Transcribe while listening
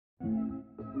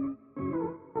Hey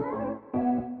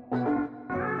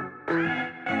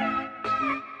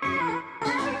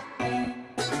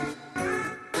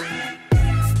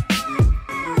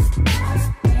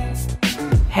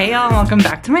y'all, welcome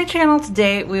back to my channel.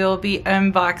 Today we will be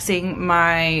unboxing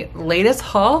my latest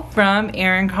haul from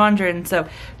Erin Condren. So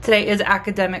today is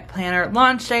academic planner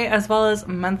launch day, as well as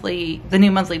the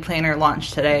new monthly planner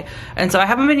launch today. And so I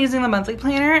haven't been using the monthly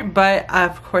planner, but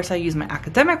of course I use my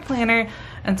academic planner.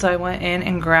 And so I went in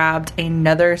and grabbed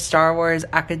another Star Wars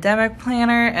academic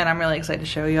planner, and I'm really excited to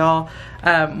show y'all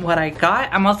what I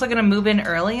got. I'm also gonna move in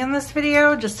early in this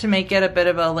video just to make it a bit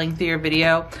of a lengthier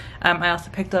video. I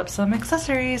also picked up some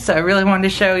accessories, so I really wanted to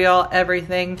show y'all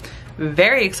everything.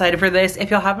 Very excited for this. If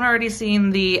y'all haven't already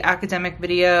seen the academic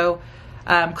video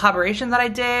collaboration that I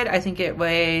did, I think it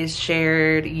was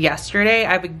shared yesterday.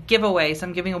 I have a giveaway, so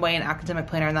I'm giving away an academic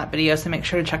planner in that video, so make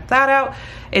sure to check that out.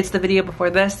 It's the video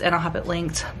before this, and I'll have it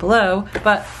linked below.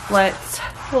 But let's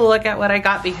look at what I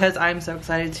got, because I'm so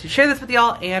excited to share this with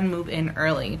y'all and move in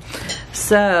early.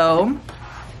 So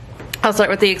I'll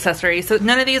start with the accessories. So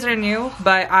none of these are new,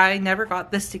 but I never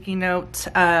got the sticky note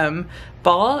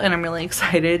ball, and I'm really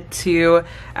excited to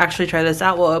actually try this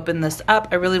out. We'll open this up.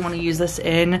 I really want to use this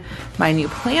in my new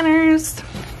planners.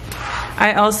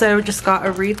 I also just got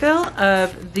a refill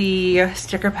of the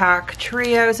sticker pack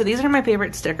trio. So these are my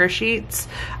favorite sticker sheets.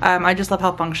 I just love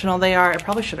how functional they are. I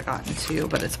probably should have gotten two,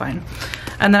 but it's fine.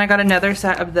 And then I got another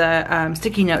set of the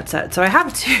sticky note set. So I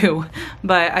have two,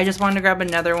 but I just wanted to grab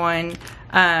another one.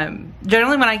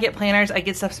 Generally when I get planners, I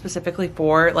get stuff specifically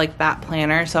for like that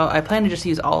planner. So I plan to just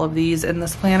use all of these in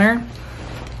this planner.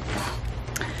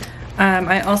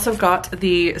 I also got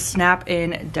the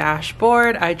snap-in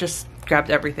dashboard. I just grabbed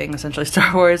everything, essentially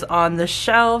Star Wars, on the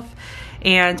shelf.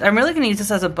 And I'm really gonna use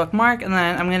this as a bookmark, and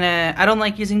then I don't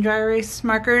like using dry erase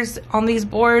markers on these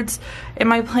boards in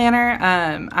my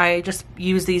planner. I just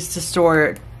use these to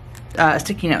store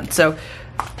sticky notes. So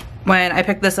when I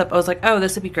picked this up, I was like, oh,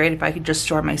 this would be great if I could just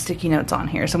store my sticky notes on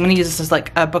here. So I'm gonna use this as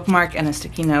like a bookmark and a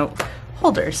sticky note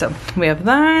holder. So we have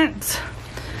that.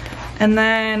 And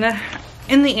then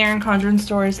in the Erin Condren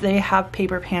stores, they have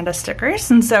Paper Panda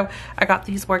stickers. And so I got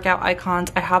these workout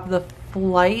icons. I have the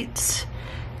flight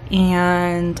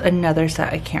and another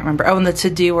set, I can't remember. Oh, and the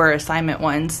to-do or assignment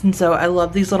ones. And so I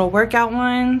love these little workout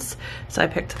ones. So I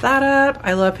picked that up.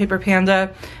 I love Paper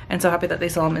Panda, and so happy that they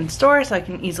sell them in store so I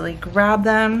can easily grab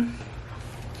them.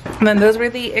 And then those were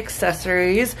the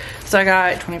accessories. So I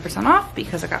got 20% off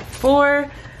because I got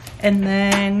 4. And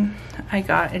then I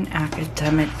got an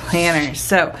academic planner.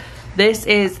 So this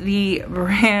is the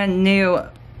brand new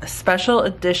special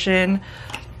edition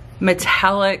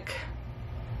metallic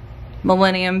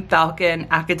Millennium Falcon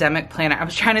academic planner. I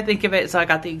was trying to think of it, so I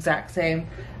got the exact same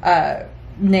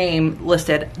name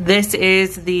listed. This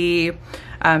is the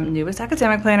newest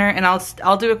academic planner, and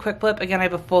I'll do a quick flip. Again, I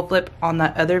have a full flip on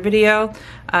that other video,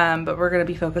 but we're gonna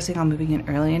be focusing on moving in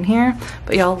early in here.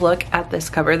 But y'all look at this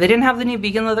cover. They didn't have the new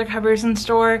vegan leather covers in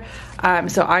store,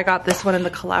 so I got this one in the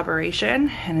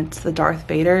collaboration, and it's the Darth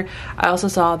Vader. I also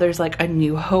saw there's like a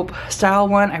New Hope style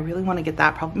one. I really want to get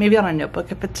that, probably maybe on a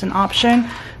notebook if it's an option,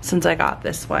 since I got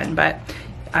this one. But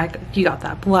you got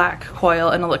that black coil,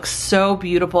 and it looks so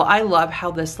beautiful. I love how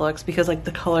this looks because like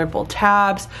the colorful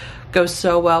tabs go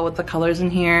so well with the colors in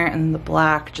here, and the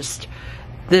black, just,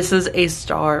 this is a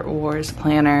Star Wars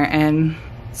planner. And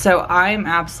so I'm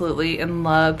absolutely in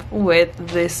love with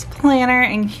this planner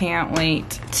and can't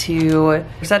wait to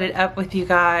set it up with you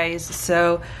guys.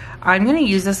 So I'm gonna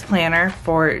use this planner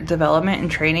for development and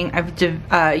training.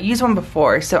 I've used one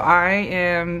before, so I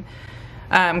am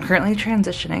currently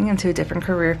transitioning into a different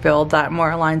career field that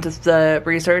more aligns with the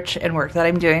research and work that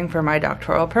I'm doing for my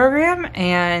doctoral program.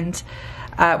 And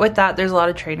with that, there's a lot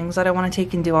of trainings that I want to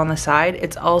take and do on the side.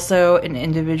 It's also an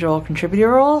individual contributor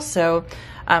role, so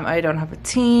I don't have a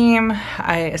team.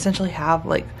 I essentially have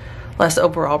like less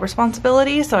overall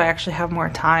responsibility, so I actually have more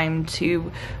time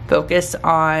to focus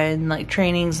on like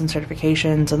trainings and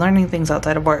certifications and learning things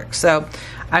outside of work. So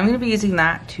I'm going to be using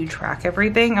that to track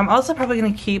everything. I'm also probably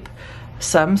going to keep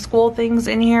some school things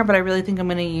in here, but I really think I'm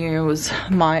going to use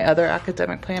my other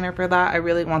academic planner for that. I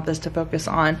really want this to focus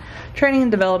on training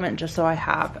and development just so I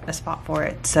have a spot for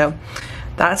it. So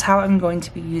that's how I'm going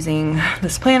to be using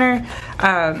this planner.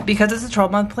 Because it's a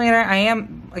 12-month planner, I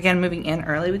am, again, moving in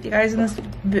early with you guys in this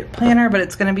planner, but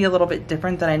it's going to be a little bit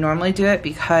different than I normally do it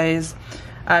because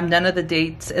none of the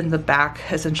dates in the back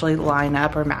essentially line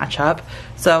up or match up.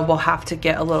 So we'll have to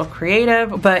get a little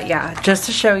creative. But yeah, just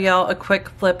to show y'all a quick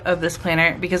flip of this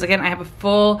planner, because again, I have a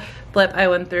full flip I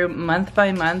went through month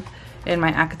by month in my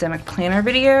academic planner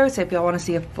video. So if y'all want to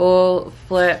see a full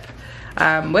flip,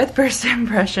 with first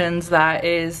impressions. That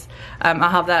is, I'll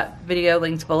have that video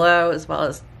linked below, as well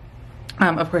as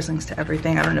of course links to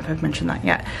everything. I don't know if I've mentioned that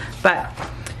yet, but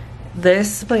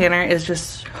this planner is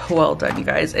just well done, you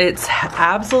guys. It's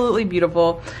absolutely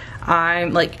beautiful.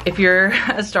 I'm like, if you're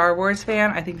a Star Wars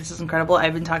fan, I think this is incredible.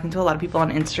 I've been talking to a lot of people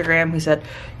on Instagram who said,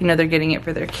 you know, they're getting it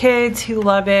for their kids who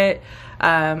love it,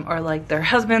 or like their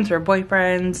husbands or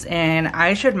boyfriends. And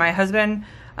I showed my husband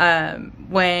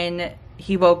when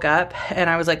he woke up, and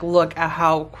I was like, look at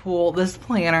how cool this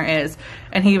planner is.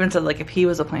 And he even said, like, if he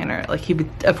was a planner, like, he would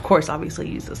of course obviously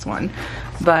use this one.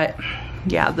 But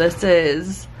yeah, this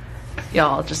is,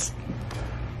 y'all, just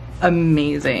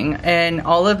amazing. And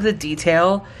all of the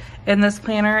detail in this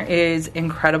planner is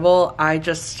incredible. I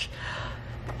just,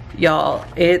 y'all,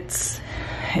 it's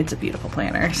a beautiful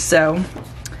planner. So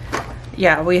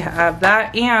yeah, we have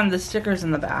that, and the stickers in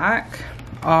the back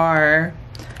are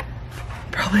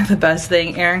probably the best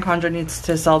thing. Erin Condren needs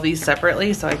to sell these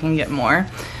separately so I can get more.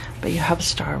 But you have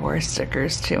Star Wars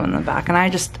stickers too in the back, and I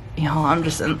just, you know, I'm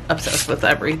just obsessed with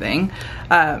everything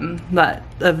that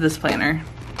of this planner.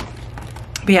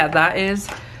 But yeah, that is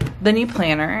the new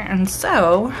planner, and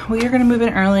so we are gonna move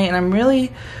in early, and I'm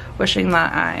really wishing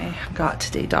that I got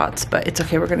today dots, but it's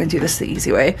okay, we're gonna do this the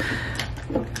easy way.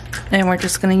 And we're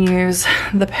just gonna use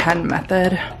the pen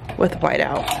method with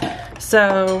whiteout.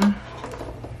 So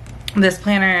this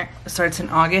planner starts in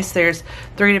August. There's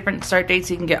 3 different start dates.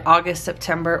 You can get August,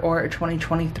 September, or a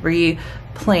 2023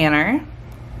 planner.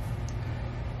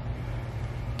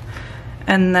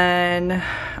 And then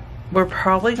we're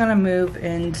probably gonna move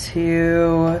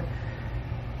into,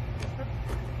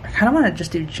 I kind of want to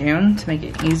just do June to make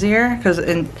it easier, because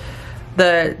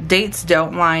the dates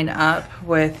don't line up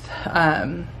with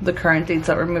the current dates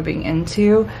that we're moving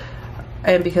into.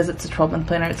 And because it's a 12-month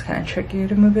planner, it's kind of trickier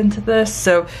to move into this.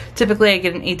 So typically I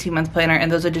get an 18-month planner,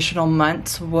 and those additional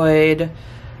months would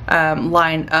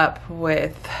line up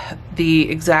with the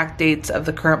exact dates of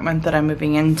the current month that I'm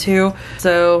moving into.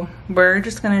 So we're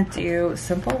just gonna do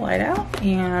simple whiteout,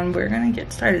 and we're gonna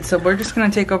get started. So we're just gonna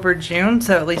take over June,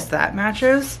 so at least that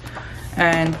matches,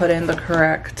 and put in the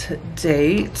correct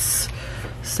dates.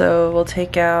 So we'll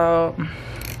take out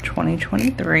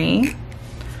 2023.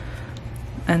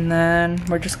 And then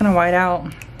we're just gonna white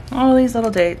out all these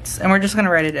little dates, and we're just gonna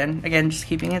write it in. Again, just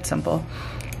keeping it simple.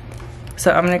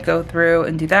 So I'm gonna go through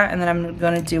and do that, and then I'm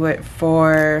gonna do it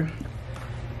for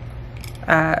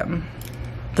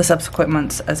the subsequent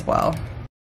months as well.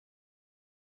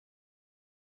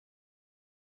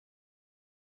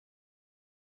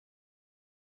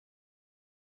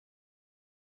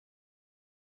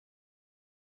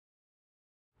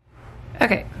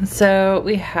 Okay, so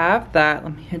we have that.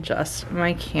 Let me adjust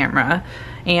my camera.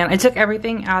 And I took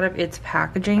everything out of its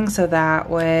packaging so that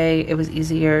way it was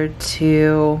easier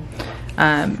to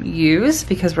use,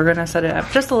 because we're gonna set it up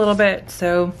just a little bit.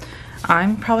 So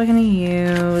I'm probably gonna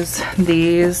use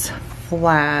these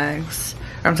flags,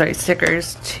 or I'm sorry,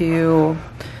 stickers, to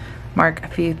mark a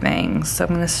few things. So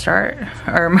I'm gonna start,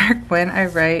 or mark when I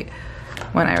write,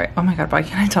 oh my God, why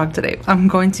can't I talk today? I'm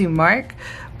going to mark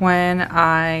when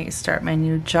I start my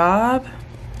new job.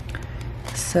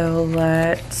 So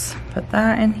let's put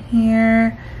that in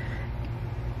here.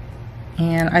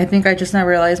 And I think I just now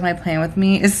realized my Plan With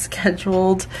Me is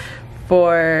scheduled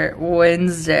for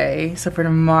Wednesday, so for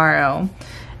tomorrow.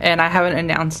 And I haven't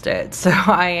announced it, so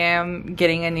I am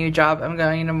getting a new job. I'm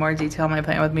going into more detail on my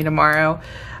Plan With Me tomorrow.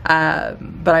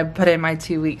 But I put in my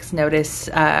 2 weeks notice.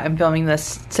 I'm filming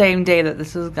this same day that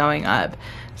this is going up.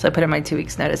 So I put in my 2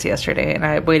 weeks notice yesterday, and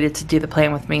I waited to do the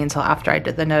Plan With Me until after I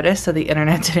did the notice, so the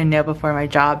internet didn't know before my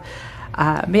job.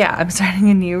 But yeah, I'm starting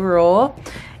a new role,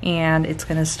 and it's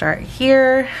gonna start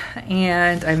here,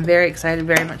 and I'm very excited,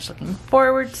 very much looking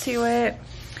forward to it.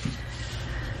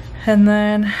 And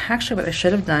then actually what I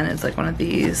should have done is like one of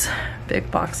these big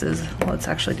boxes. Let's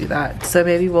actually do that. So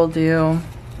maybe we'll do,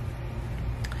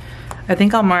 I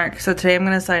think I'll mark, so today I'm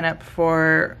gonna sign up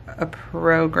for a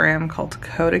program called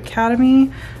Code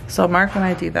Academy. So I'll mark when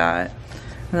I do that.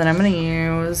 And then I'm gonna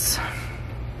use,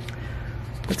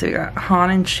 let's see, we got Han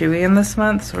and Chewie in this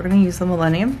month. So we're gonna use the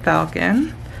Millennium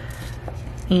Falcon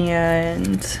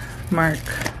and mark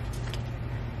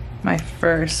my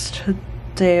first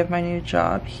day of my new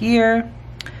job here.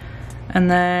 And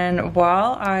then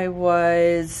while I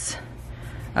was,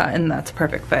 and that's a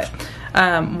perfect fit.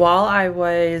 While I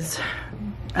was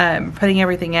putting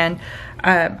everything in,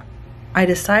 I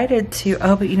decided to,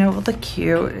 oh, but you know what, the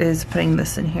cute is putting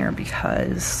this in here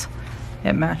because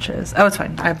it matches. Oh, it's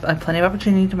fine. I have plenty of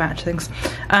opportunity to match things.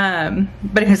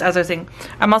 But anyways, as I was saying,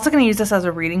 I'm also going to use this as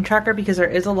a reading tracker because there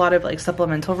is a lot of like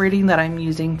supplemental reading that I'm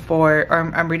using for,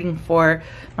 or I'm reading for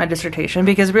my dissertation,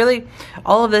 because really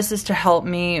all of this is to help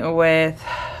me with,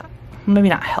 maybe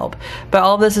not help, but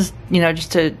all of this is, you know,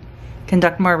 just to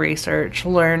conduct more research,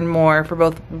 learn more for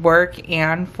both work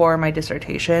and for my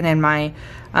dissertation and my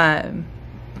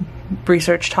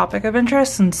research topic of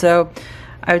interest. And so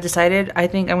I've decided, I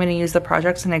think I'm going to use the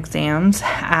projects and exams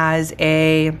as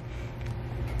a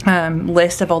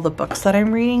list of all the books that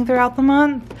I'm reading throughout the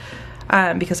month,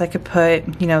 because I could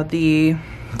put, you know, the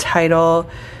title,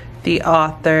 the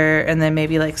author, and then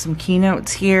maybe like some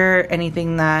keynotes here,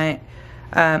 anything that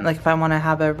like if I want to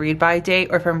have a read by date,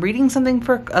 or if I'm reading something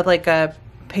for like a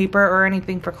paper or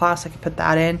anything for class, I could put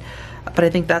that in. But I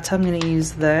think that's how I'm going to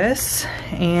use this.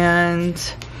 And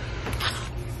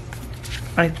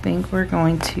I think we're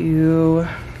going to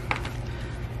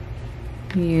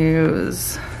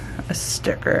use a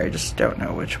sticker. I just don't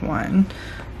know which one.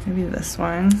 Maybe this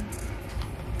one.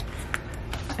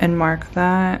 And mark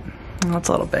that. Oh, it's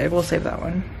a little big. We'll save that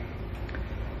one.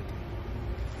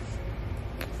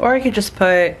 Or I could just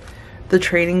put the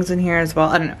trainings in here as well.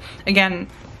 I don't know. Again,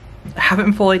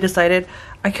 haven't fully decided.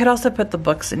 I could also put the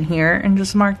books in here and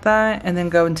just mark that, and then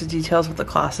go into details with the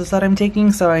classes that I'm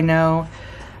taking so I know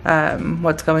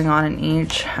what's going on in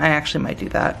each. I actually might do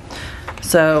that.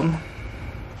 So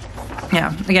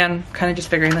yeah, again, kind of just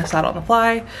figuring this out on the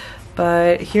fly.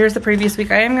 But here's the previous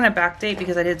week. I am going to backdate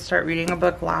because I did start reading a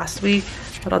book last week,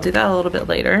 but I'll do that a little bit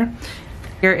later.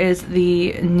 Here is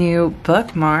the new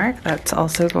bookmark. That's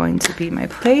also going to be my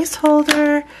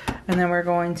placeholder. And then we're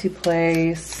going to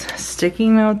place sticky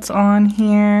notes on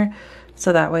here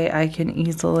so that way I can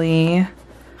easily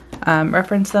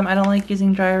reference them. I don't like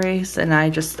using dry erase, and I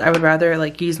would rather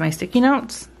like use my sticky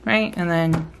notes, right? And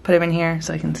then put them in here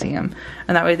so I can see them.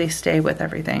 And that way they stay with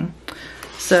everything.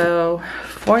 So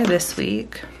for this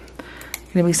week,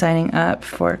 I'm gonna be signing up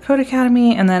for Code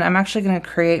Academy, and then I'm actually gonna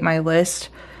create my list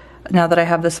now that I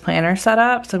have this planner set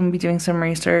up. So I'm gonna be doing some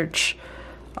research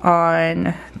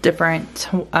on different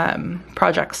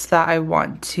projects that I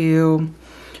want to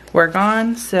work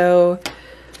on. So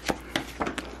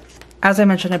as I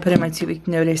mentioned, I put in my 2-week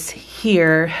notice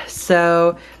here.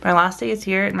 So my last day is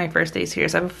here and my first day is here.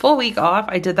 So I have a full week off.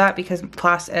 I did that because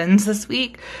class ends this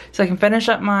week. So I can finish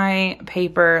up my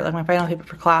paper, like my final paper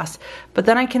for class. But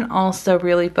then I can also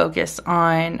really focus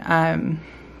on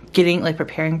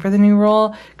preparing for the new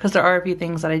role, because there are a few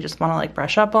things that I just want to like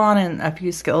brush up on and a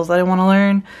few skills that I want to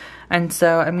learn. And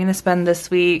so I'm going to spend this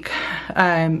week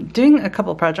doing a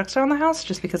couple projects around the house,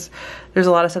 just because there's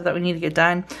a lot of stuff that we need to get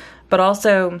done. But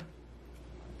also,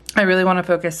 I really want to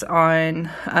focus on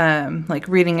like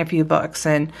reading a few books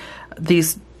and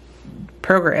these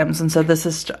programs. And so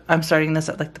I'm starting this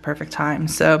at like the perfect time.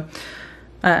 So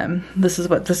this is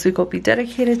what this week will be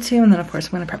dedicated to. And then of course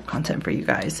I'm going to prep content for you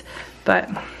guys. But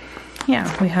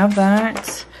yeah, we have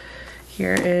that.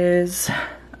 Here is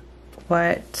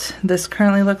what this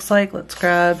currently looks like. Let's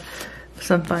grab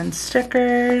some fun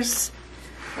stickers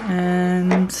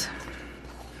and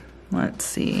let's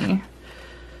see.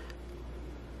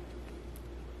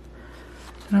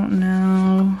 I don't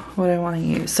know what I want to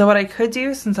use. So what I could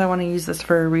do, since I want to use this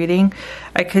for reading,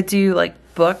 I could do like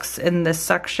books in this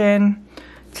section,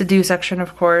 to do section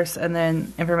of course, and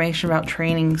then information about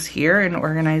trainings here, and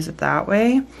organize it that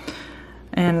way.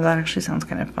 And that actually sounds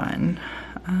kind of fun.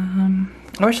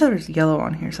 I wish there was yellow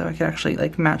on here so I could actually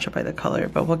like match it by the color,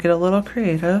 but we'll get a little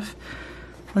creative.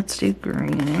 Let's do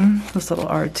green, this little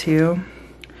R2.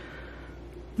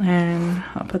 And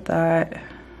I'll put that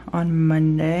on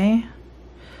Monday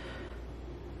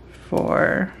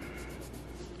for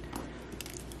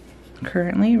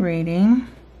currently reading.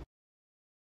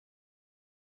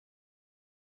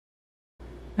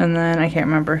 And then I can't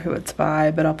remember who it's by,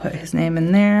 but I'll put his name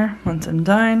in there once I'm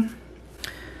done.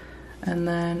 And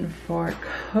then for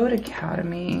Code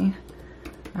Academy,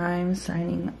 I'm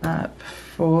signing up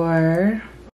for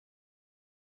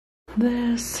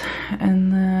this.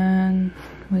 And then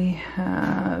we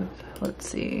have, let's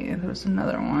see, there's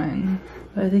another one.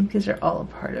 But I think these are all a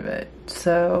part of it.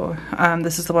 So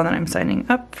this is the one that I'm signing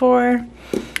up for.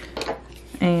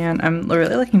 And I'm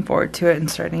really looking forward to it and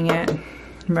starting it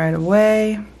right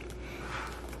away.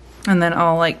 And then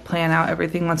I'll like plan out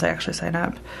everything once I actually sign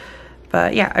up.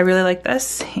 But yeah, I really like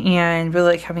this and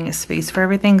really like having a space for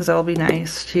everything, because it'll be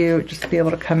nice to just be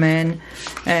able to come in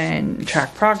and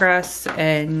track progress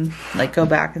and like go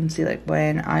back and see like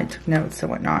when I took notes and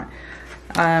whatnot.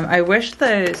 I wish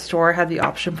the store had the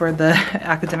option for the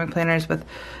academic planners with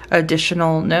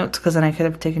additional notes, because then I could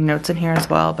have taken notes in here as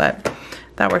well, but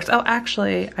that works. Oh,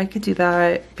 actually, I could do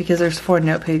that because there's 4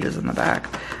 note pages in the back.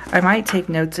 I might take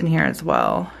notes in here as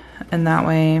well, and that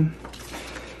way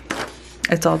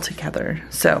it's all together.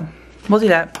 So we'll do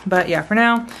that. But yeah, for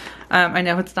now, I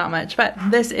know it's not much, but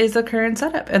this is the current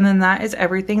setup. And then that is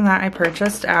everything that I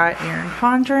purchased at Erin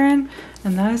Condren.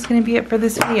 And that is going to be it for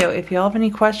this video. If you all have any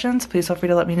questions, please feel free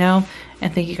to let me know.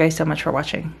 And thank you guys so much for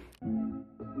watching.